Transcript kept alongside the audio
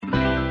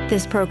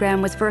This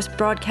program was first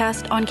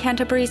broadcast on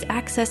Canterbury's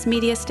access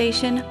media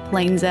station,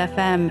 Plains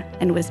FM,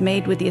 and was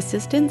made with the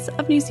assistance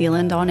of New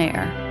Zealand On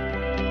Air.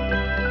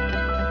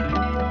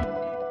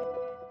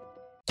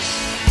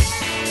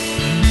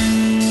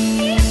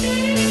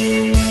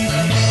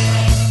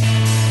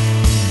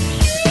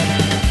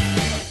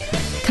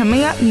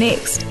 Coming up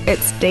next,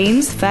 it's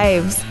Dean's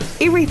Faves.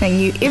 Everything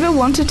you ever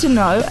wanted to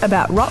know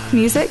about rock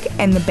music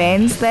and the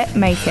bands that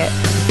make it.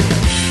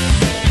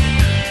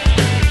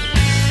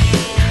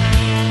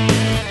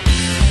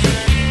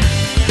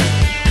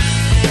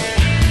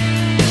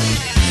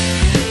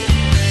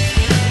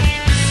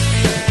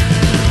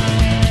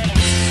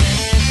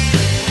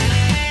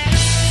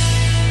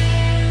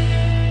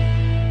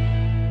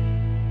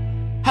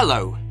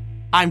 Hello,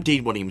 I'm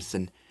Dean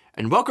Williamson,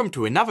 and welcome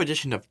to another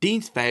edition of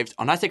Dean's Faves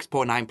on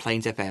 96.9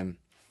 Plains FM.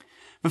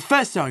 The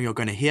first song you're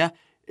going to hear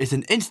is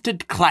an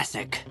instant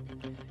classic.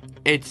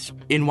 It's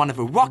in one of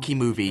the Rocky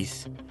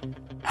movies.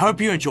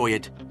 Hope you enjoy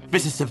it.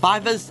 This is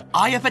Survivor's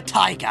Eye of a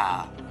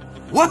Tiger.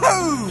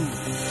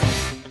 Woohoo!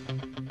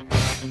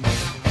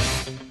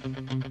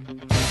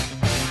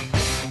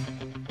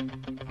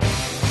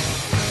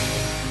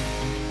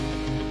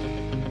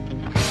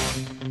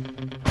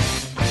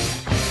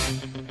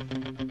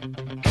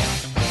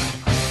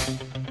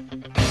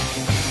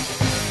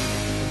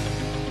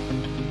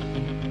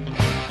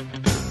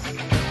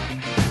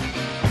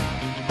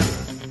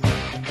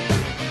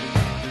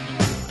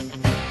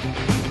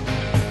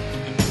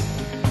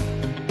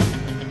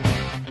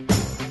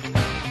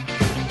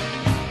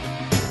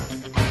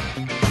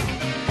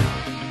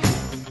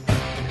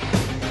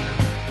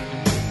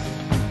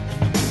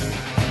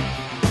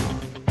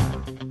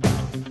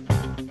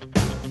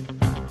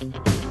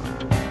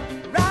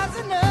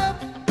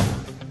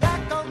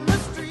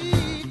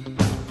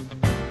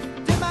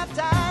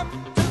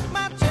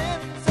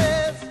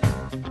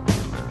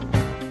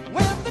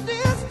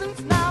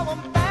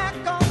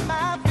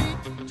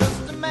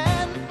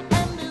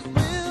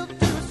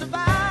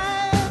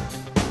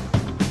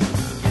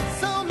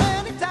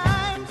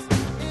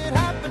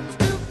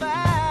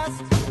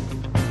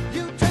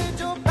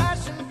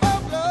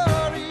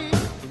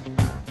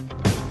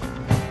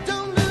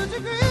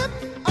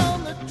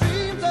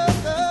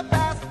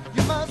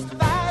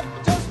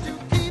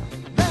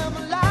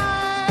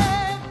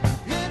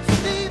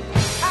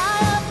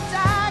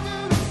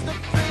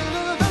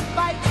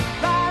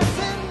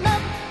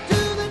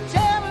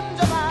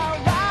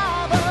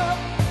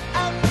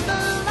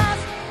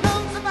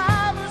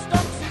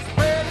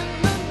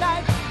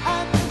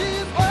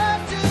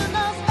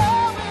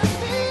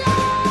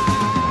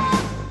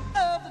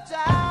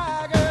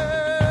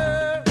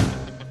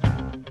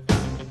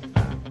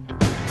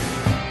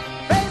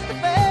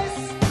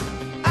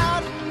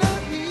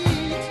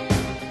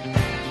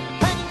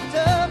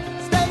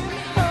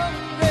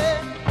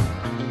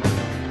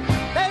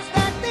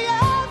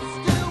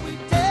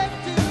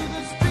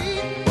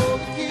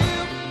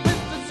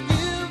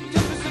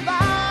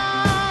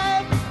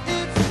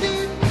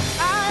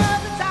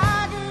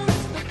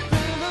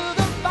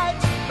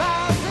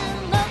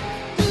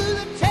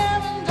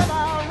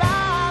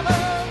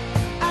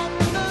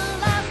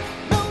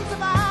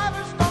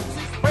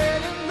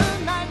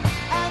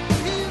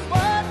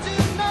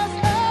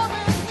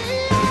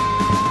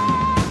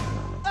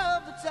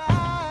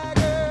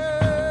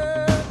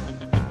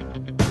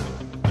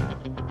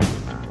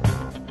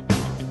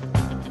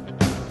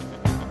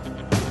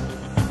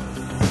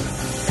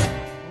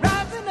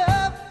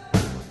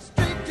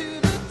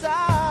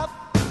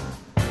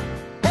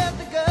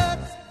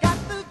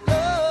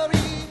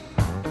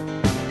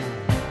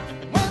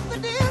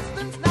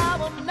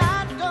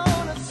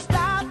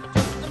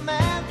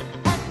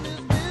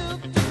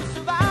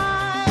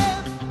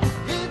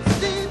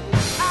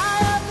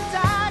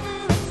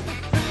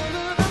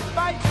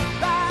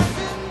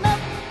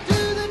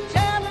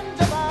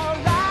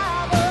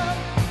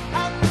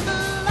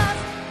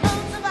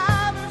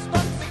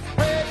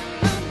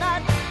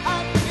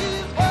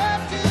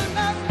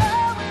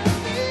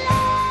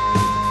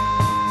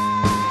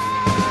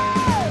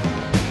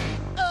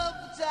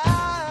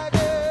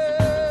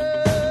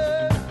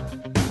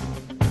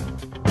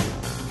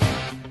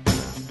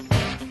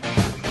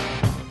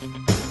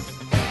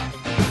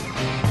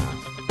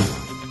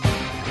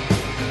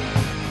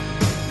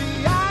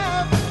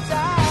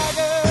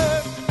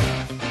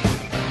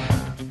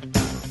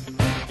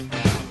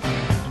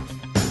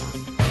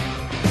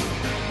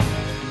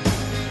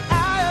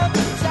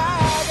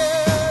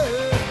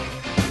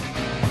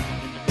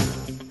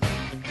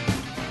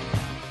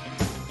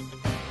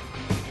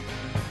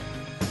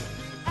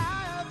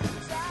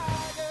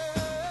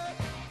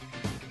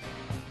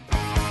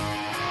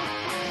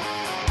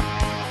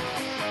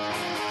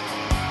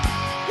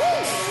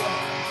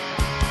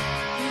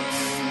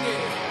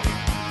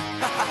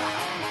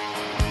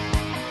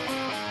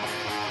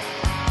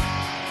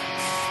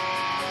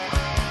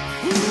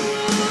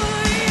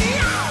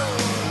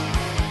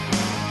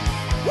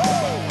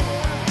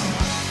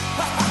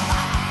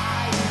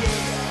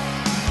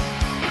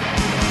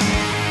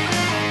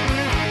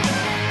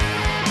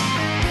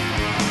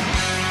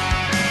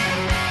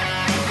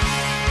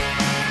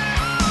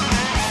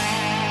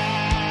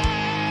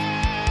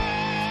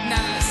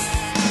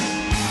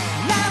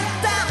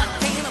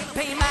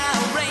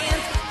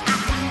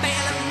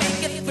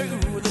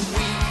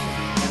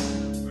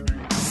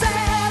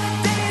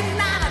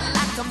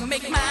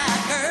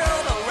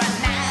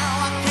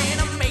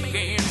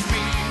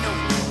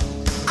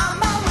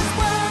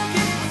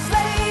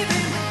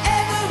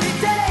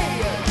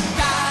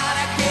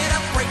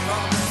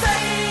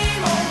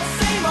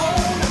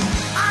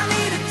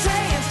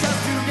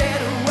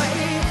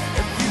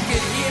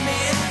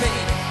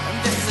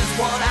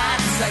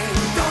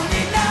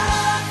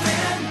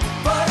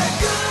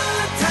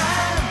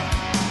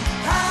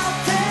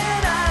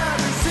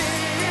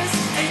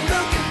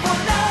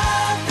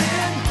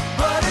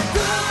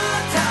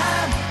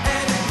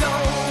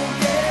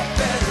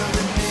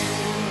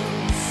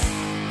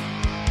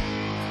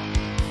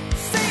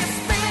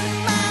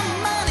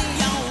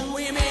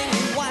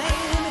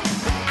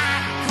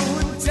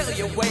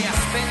 tell you where I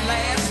spent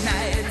last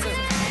night.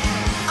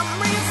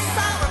 I'm real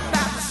sorry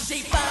about the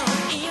shape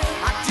I'm in.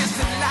 I just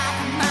like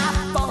my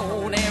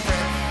phone every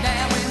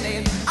now and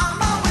then.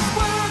 I'm always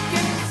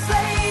working,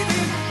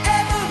 saving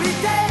every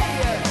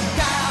day.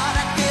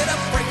 Gotta get a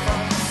break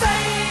from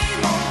same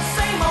old,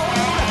 same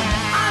old.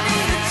 I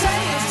need a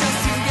chance just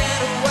to get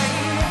away.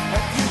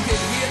 If you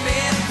could hear me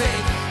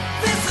think,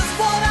 this is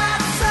what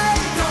I'd say.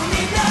 Don't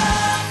need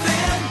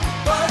nothing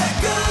but a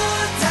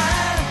good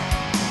time.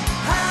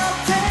 How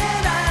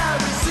can I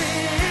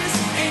resist?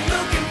 Ain't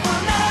looking for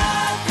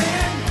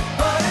nothing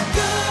but a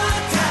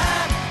good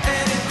time,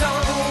 and it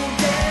don't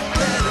get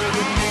better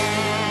than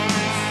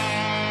this.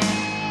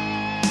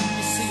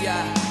 You see, I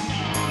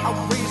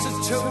raise a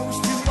toast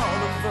to all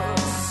of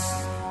us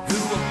who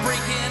are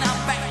breaking our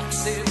backs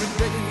every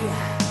day.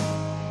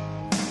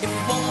 If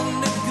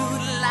wanting a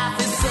good life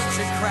is such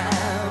a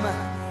crime,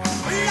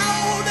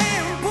 Lord,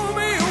 then pull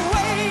me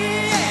away.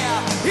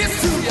 Yeah, it's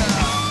to you.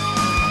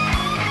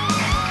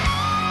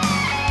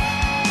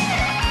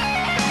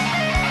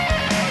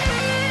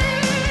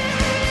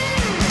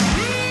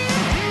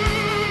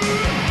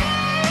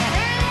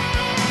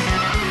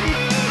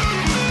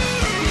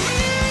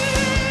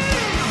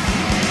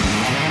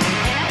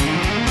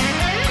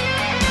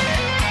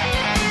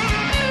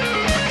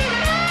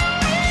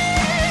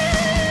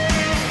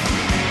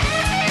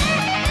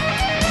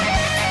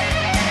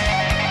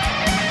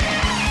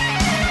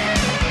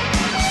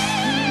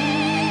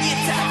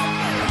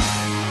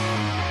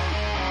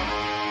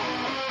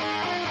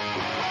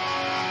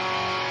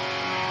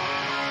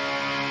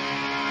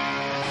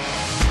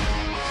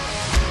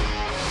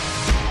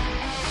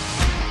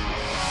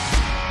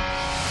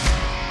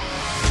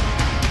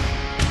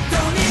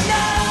 Don't need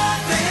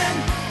nothing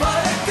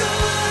but a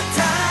good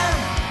time.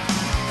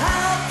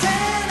 How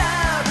can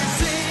I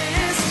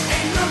resist?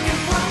 Ain't looking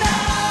for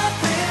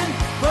nothing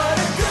but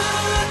a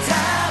good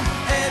time,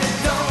 and it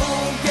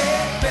don't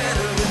get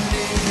better than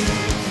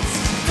this.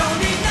 Don't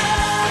need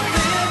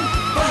nothing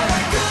but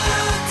a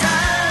good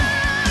time.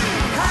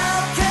 How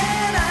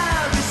can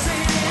I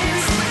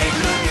resist? Ain't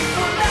looking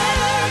for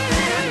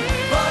nothing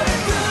but a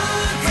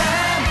good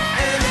time,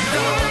 and it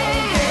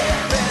don't get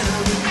better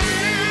than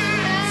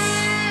this.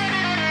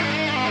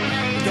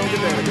 Don't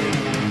get better than this.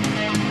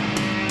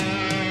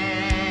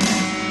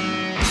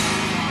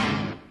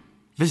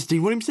 This is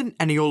Dean Williamson,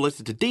 and you're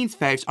listening to Dean's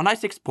Faves on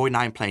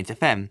 96.9 Plains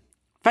FM.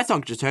 That song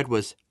you just heard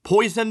was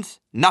Poison's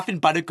Nothing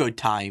But a Good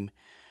Time.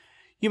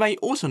 You may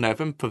also know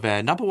them for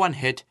their number one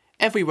hit,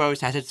 Every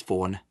Rose Has Its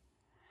Thorn.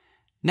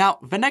 Now,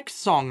 the next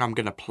song I'm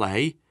going to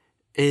play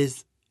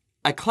is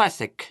a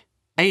classic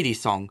 80s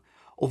song,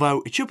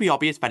 although it should be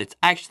obvious that it's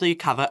actually a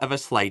cover of a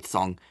Slade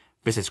song.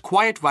 This is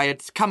Quiet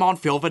Riot's Come On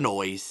Feel the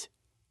Noise.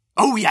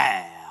 Oh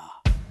yeah!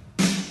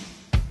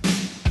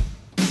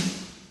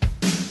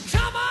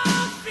 Come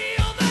on,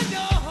 feel the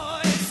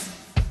noise.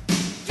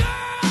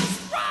 Girls,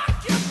 rock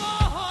your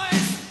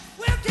voice.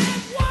 We'll get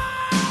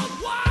wild,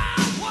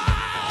 wild,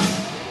 wild.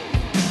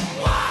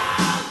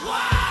 Wild,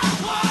 wild,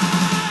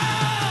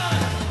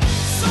 wild.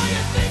 So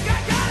you think I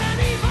got an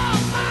evil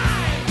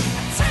mind?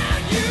 I tell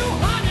you,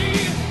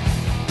 honey,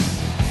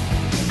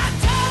 I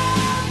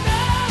don't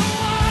know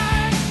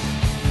why.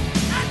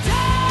 I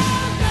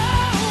don't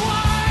know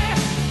why.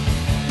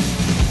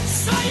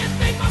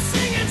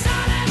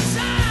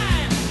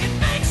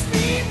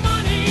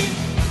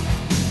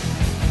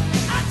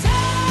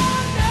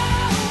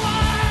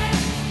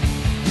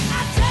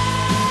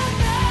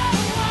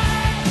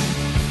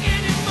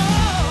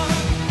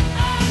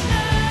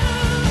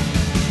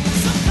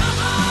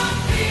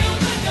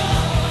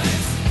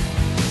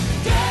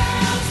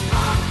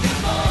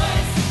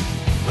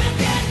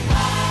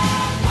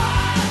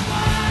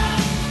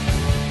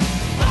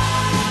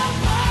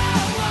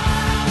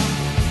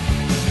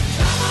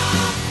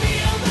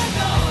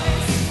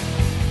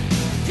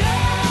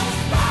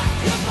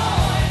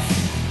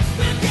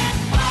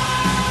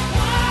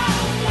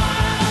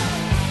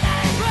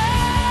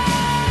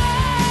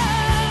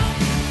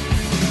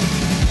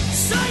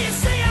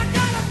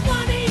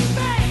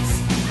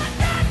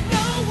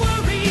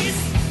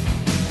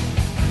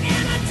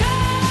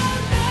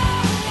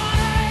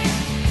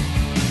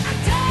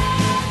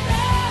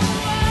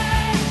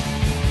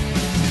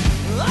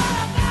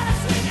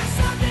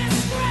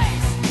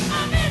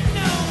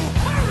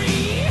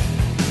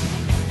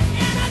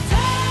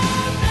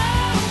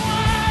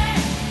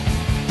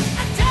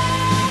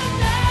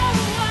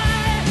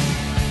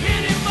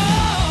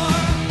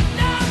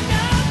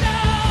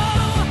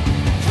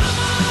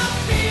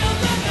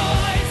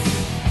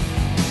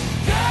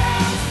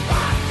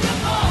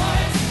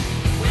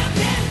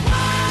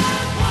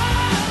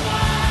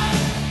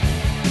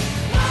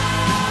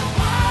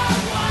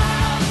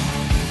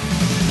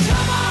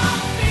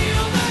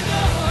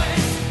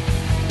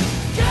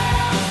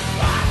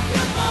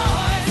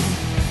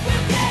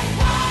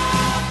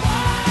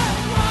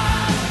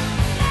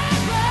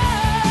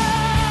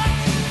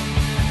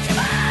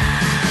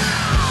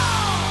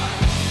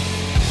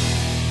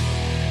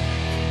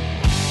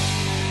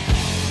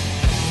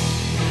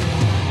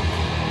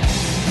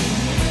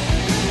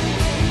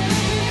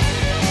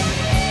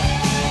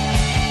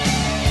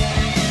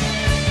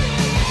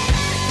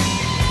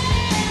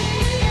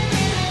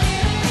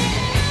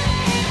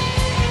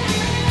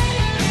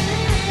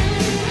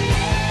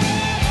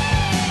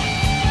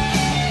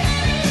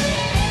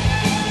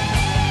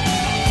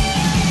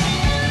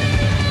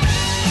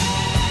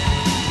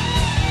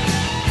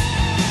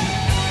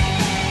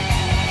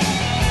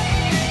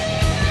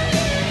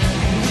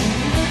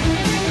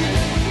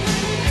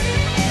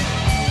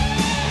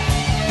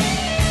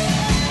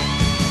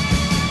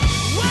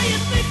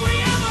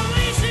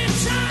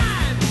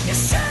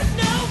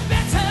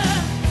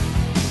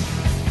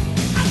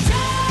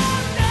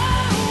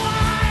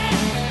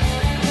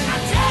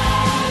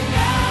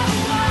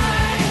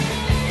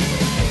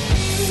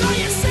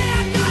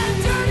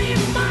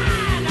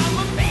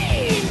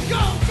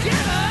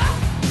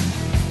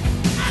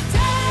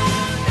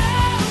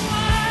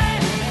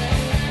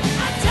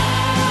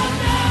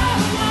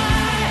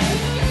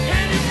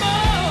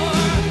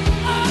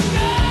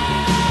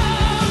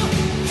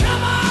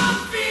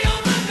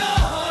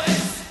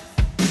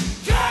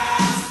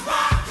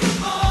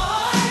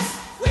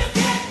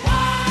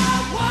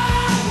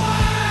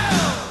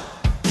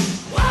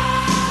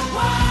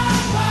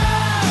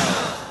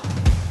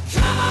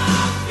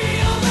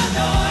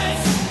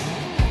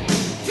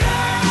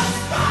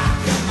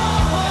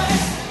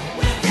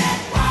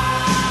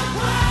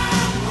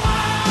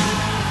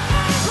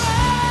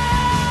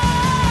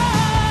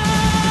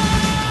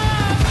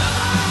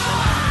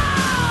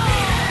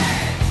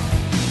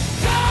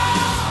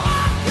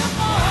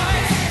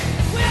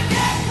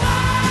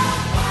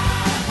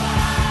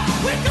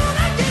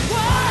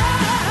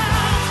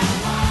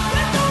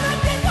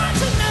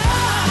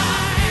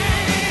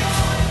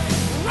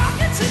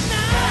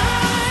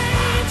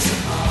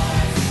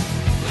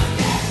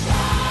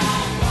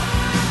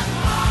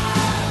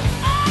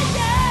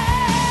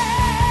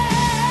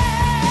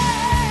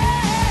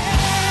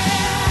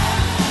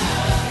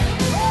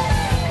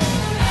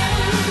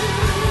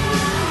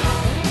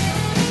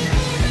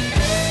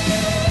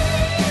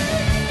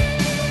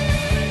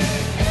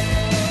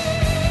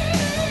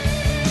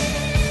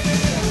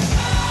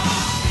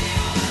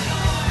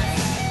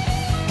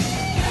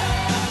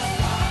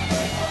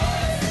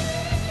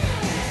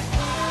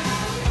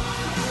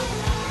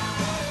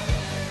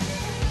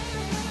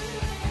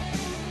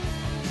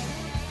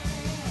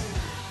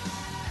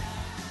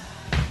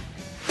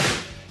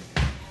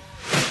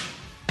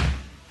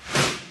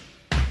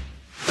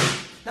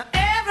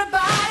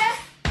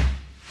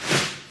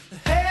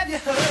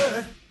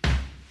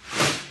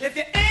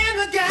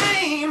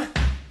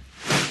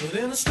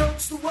 Within a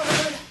stroke's the word.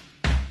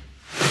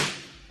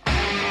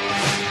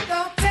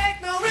 Don't take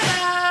no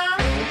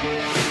rhythm.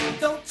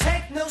 Don't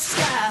take no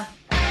style.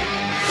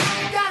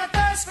 Got a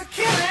thirst for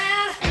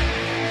killing.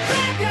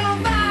 Grab your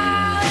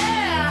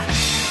body.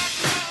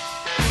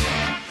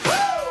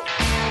 Woo!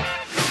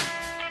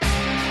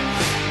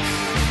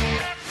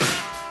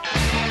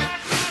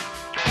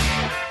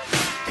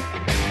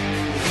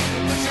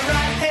 Put your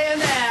right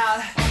hand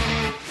out.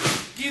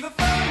 Give a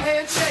firm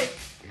handshake.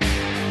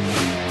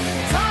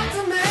 Talk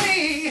to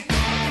me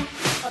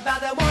about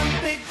that one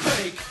big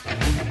break.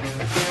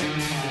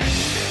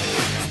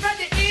 Spread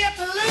the ear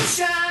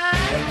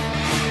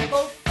pollution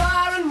both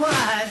far and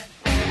wide.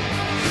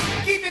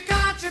 Keep your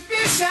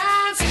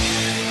contributions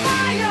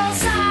by your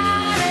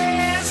side.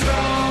 And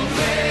strong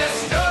man,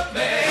 strong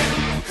man.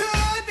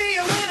 Could be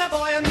a winner,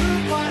 boy, and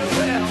move quite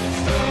well.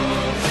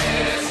 Strong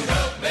man,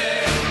 strong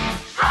man.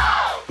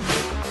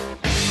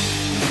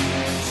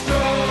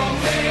 Strong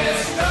man,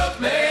 strong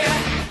man.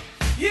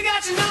 You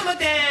got your number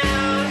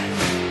down.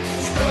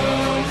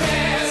 Strong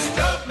man,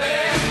 strong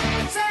man.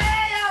 Say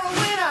you're a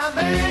winner,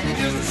 man, you're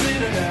just a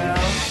sinner now.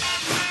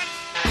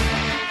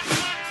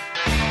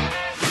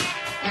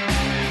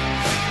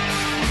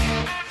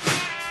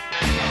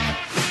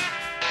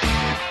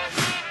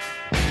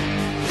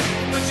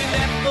 Put your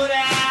left foot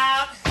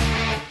out.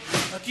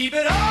 Keep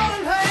it all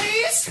in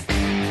place.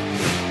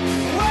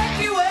 Work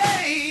your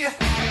way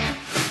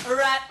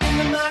right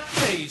into my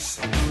face.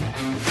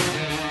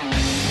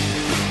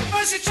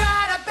 First you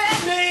try to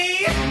bend me,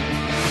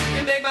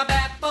 you make my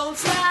backbone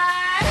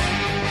slide.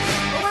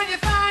 But when you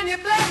find you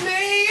bled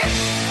me,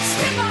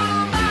 skip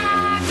on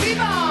by, keep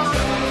on.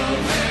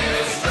 Strong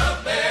man, strong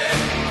man.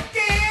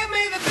 Give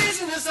me the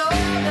business all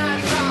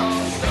night long.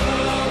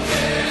 Strong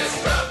man,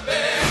 strong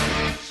man.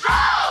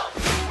 Strong!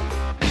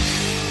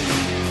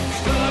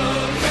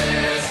 Strong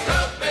man,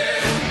 strong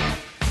man.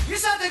 You're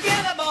so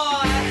together,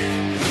 boy.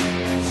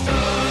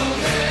 Strong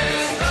man,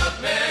 strong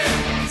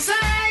man.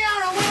 Say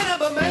you're a winner,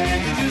 but man,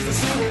 you're just a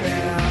sinner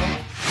now.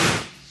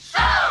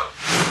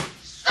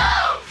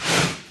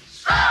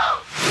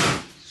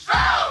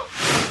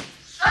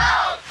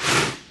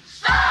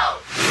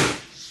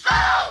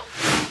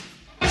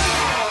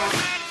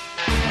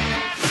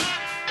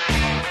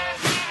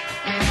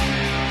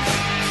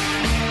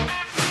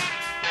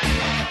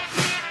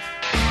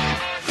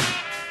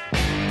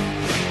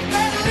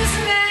 Better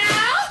listen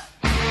now.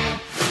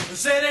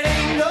 Said it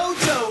ain't no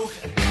joke.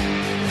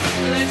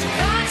 Let your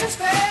conscience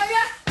fail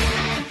you.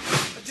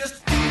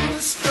 Just do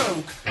the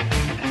stroke.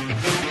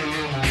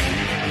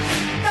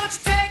 Don't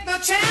you take no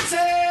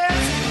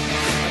chances.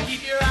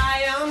 Keep your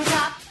eye on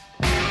top.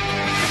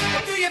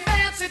 Do your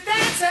fancy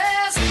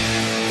dances.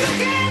 You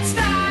can't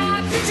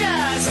stop. You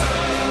just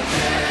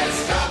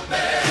stop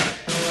it.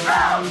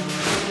 Stop it.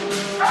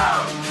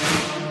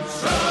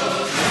 Stop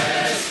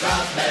it.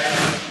 Stop it. Stop it.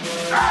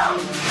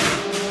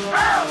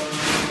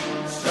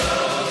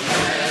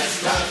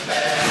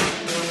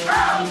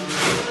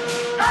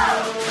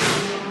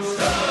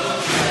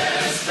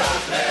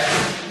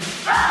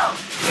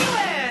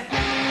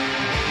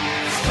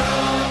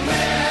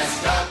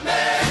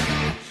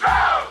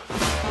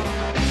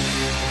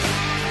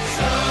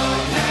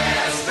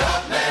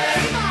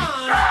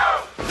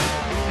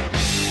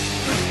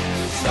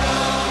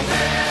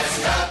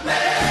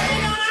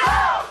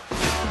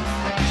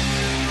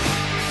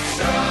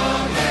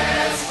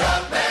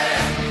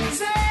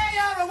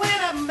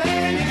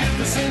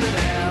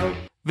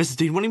 This is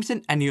Dean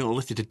Williamson, and you're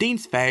listening to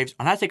Dean's Faves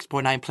on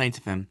 96.9 Plains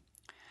FM.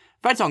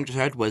 That song just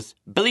heard was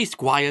Billy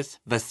Squire's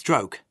The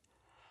Stroke,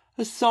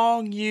 a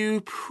song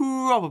you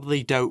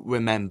probably don't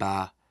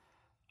remember.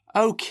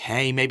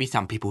 Okay, maybe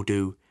some people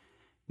do.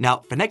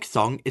 Now, the next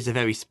song is a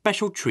very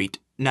special treat,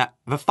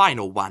 the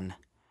final one.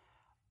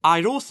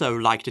 I'd also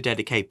like to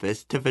dedicate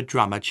this to the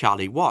drummer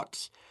Charlie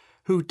Watts,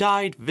 who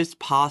died this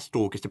past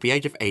August at the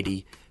age of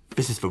 80.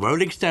 This is the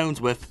Rolling Stones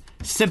with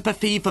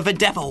Sympathy for the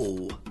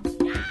Devil.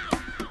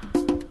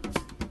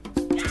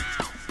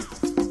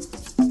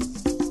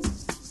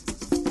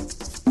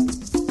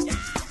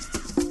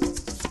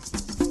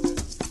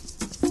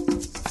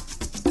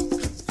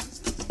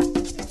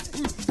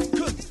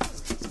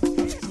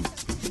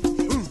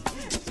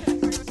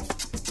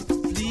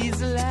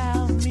 Please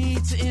allow me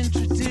to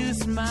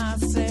introduce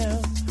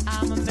myself.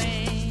 I'm a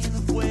man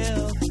of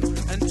wealth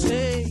and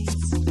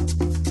taste.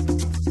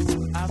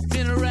 I've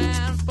been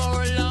around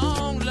for a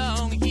long,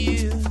 long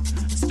year.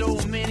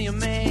 Stole many a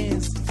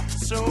man's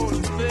soul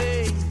of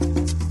faith.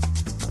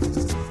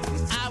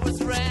 I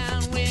was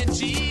around when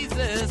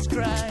Jesus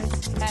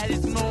Christ had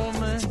his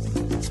moment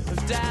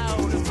of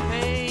doubt and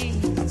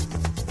pain.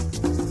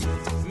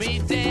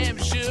 Made damn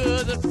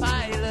sure the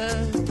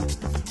Pilate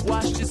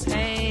washed his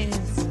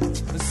hands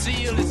and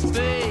sealed his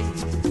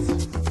face.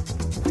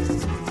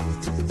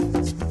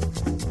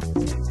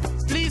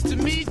 Pleased to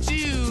meet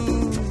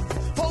you.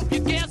 Hope you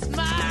guessed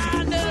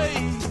my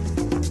name.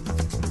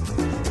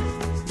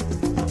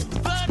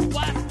 But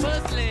what's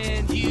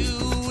puzzling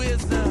you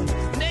is the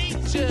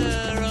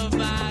nature of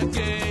my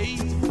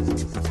game.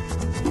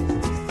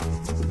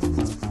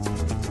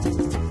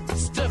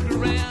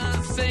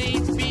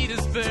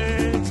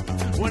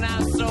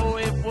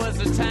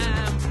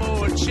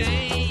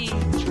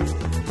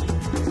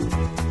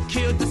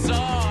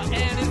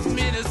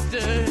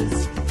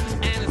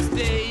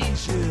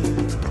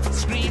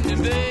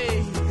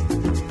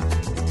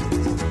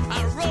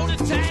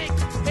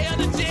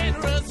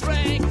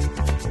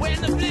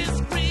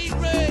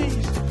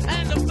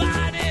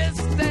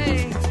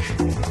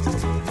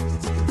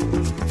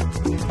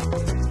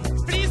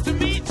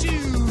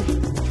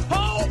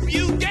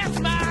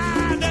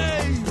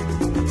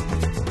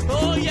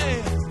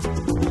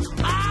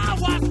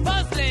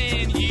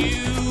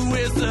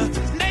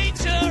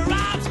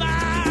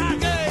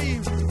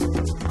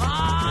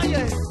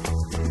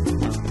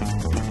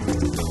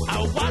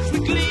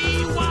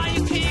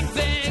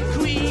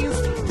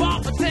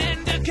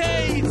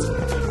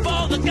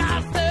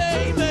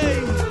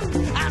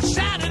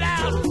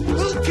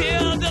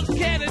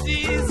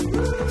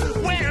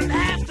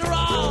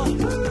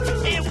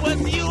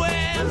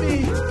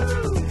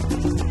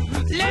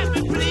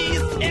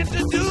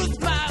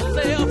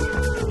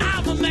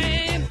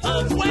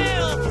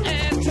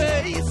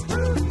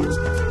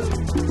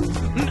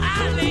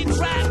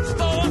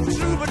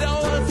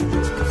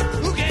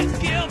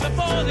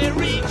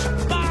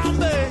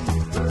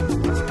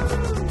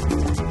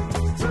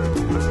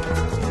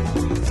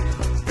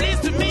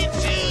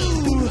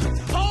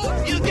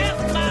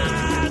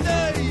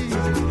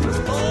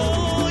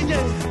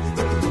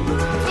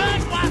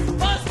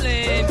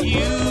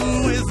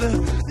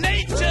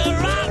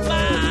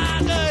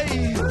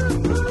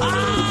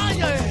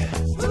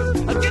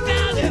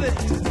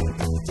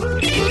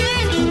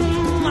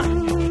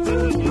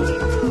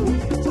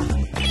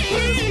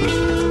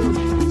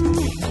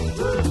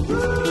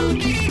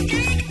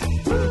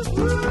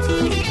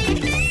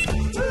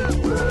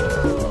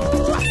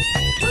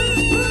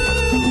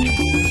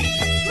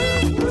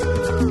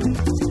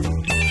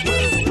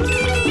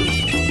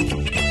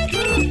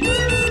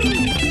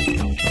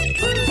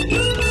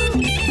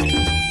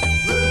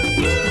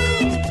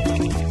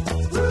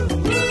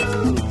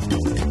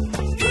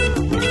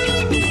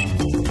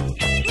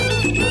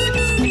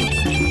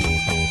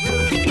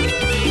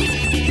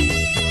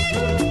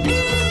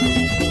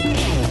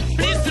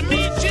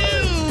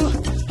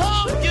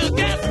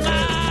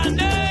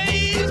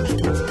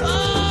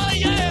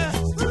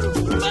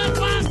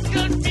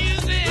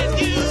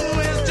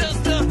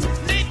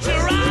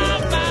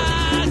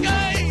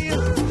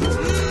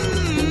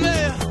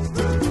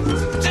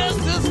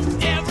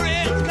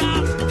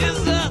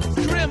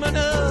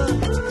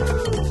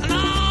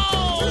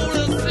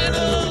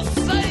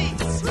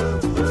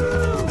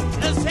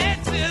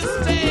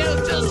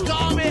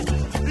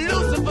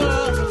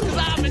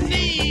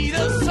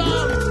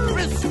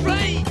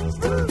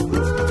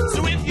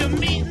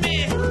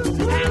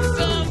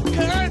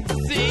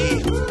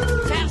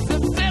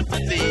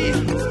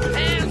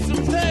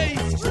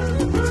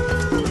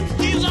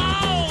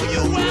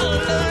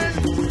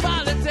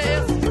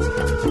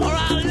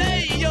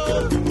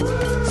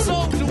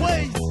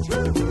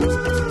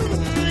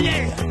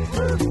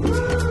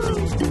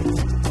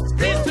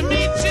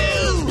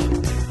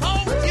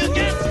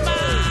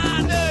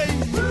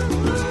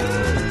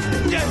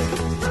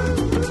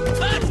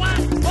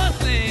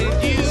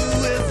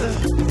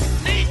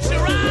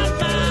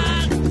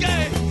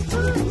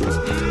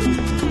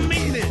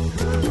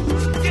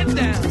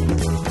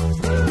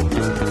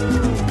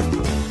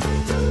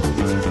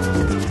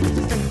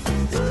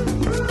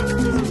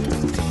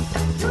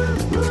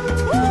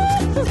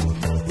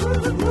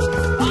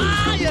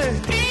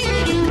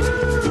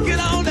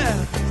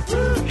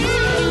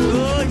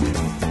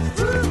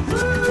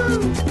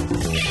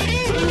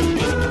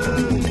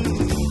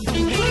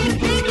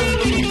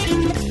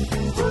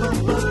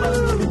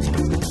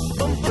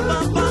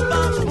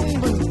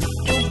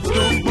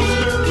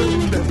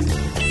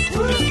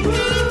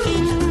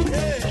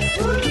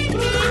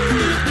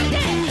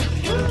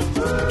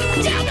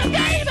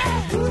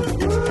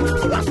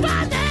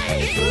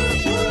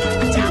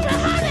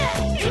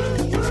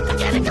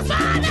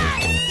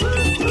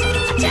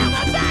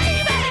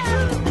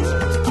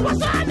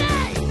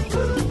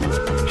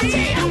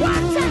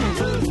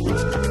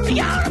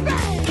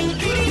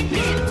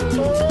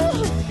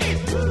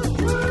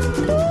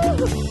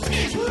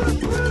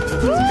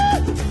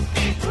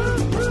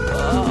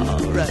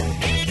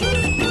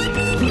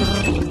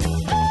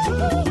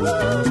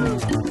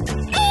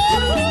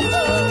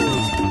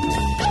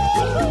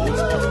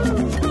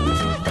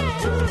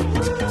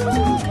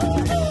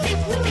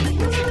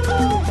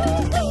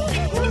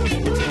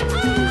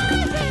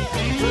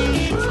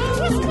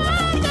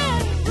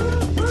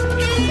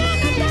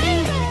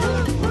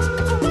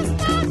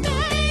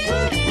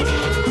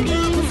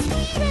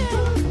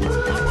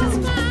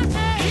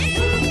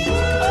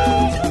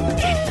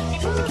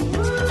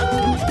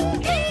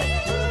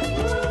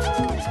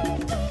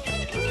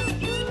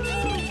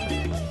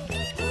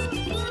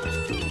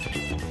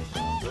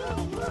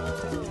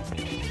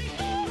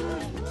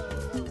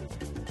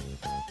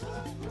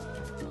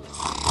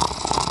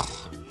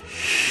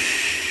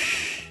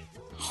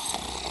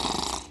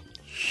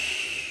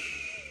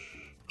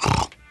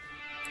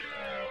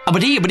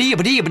 Abadee, abadee,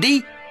 abadee,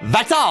 abadee.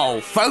 That's all,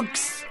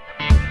 folks.